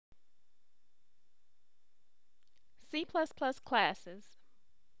C++ classes.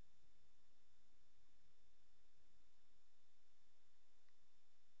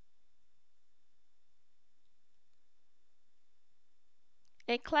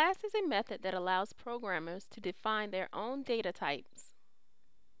 A class is a method that allows programmers to define their own data types.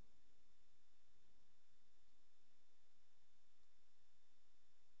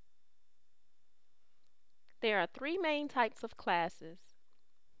 There are three main types of classes: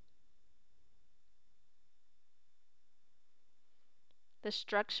 the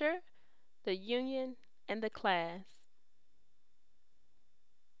structure, the union, and the class.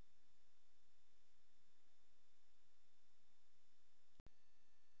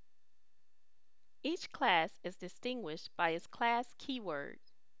 Each class is distinguished by its class keyword.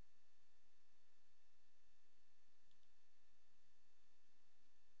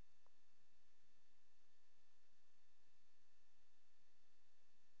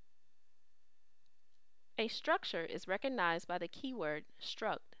 A structure is recognized by the keyword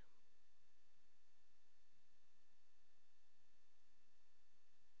struct.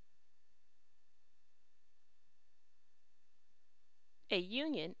 A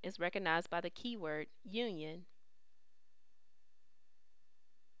union is recognized by the keyword union.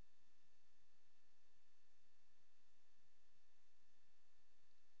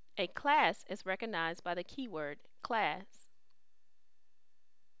 A class is recognized by the keyword class.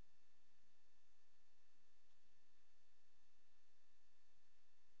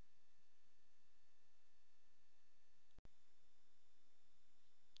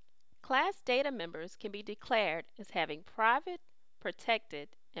 Class data members can be declared as having private, protected,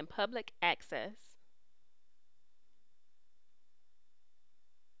 and public access.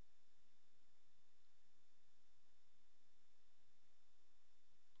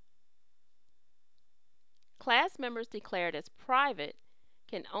 Class members declared as private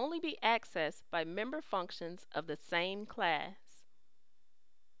can only be accessed by member functions of the same class.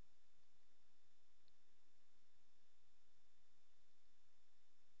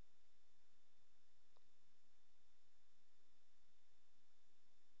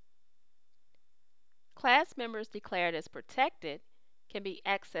 Class members declared as protected can be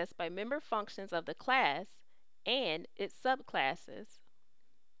accessed by member functions of the class and its subclasses.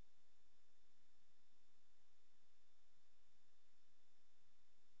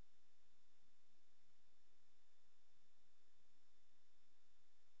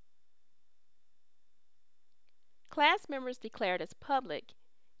 Class members declared as public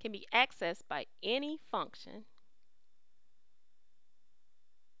can be accessed by any function.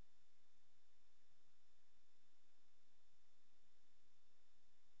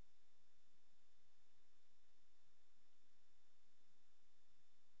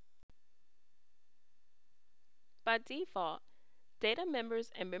 By default, data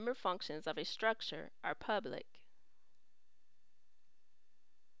members and member functions of a structure are public.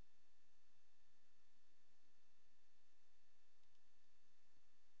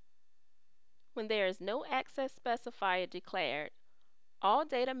 When there is no access specifier declared, all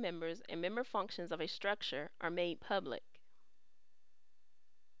data members and member functions of a structure are made public.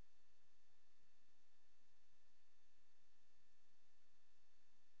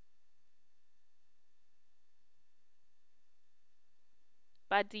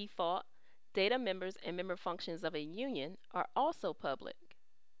 By default, data members and member functions of a union are also public.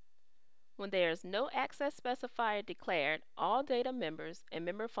 When there is no access specifier declared, all data members and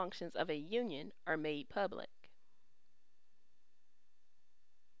member functions of a union are made public.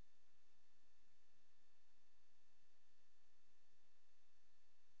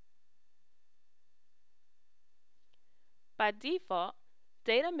 By default,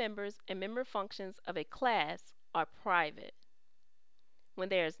 data members and member functions of a class are private. When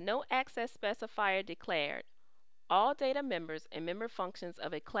there is no access specifier declared, all data members and member functions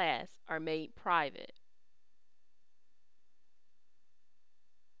of a class are made private.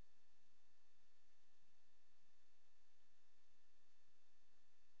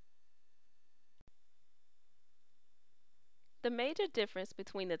 The major difference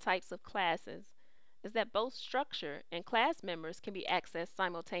between the types of classes is that both structure and class members can be accessed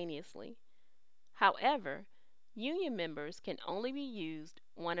simultaneously. However, union members can only be used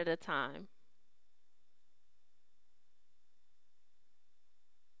one at a time.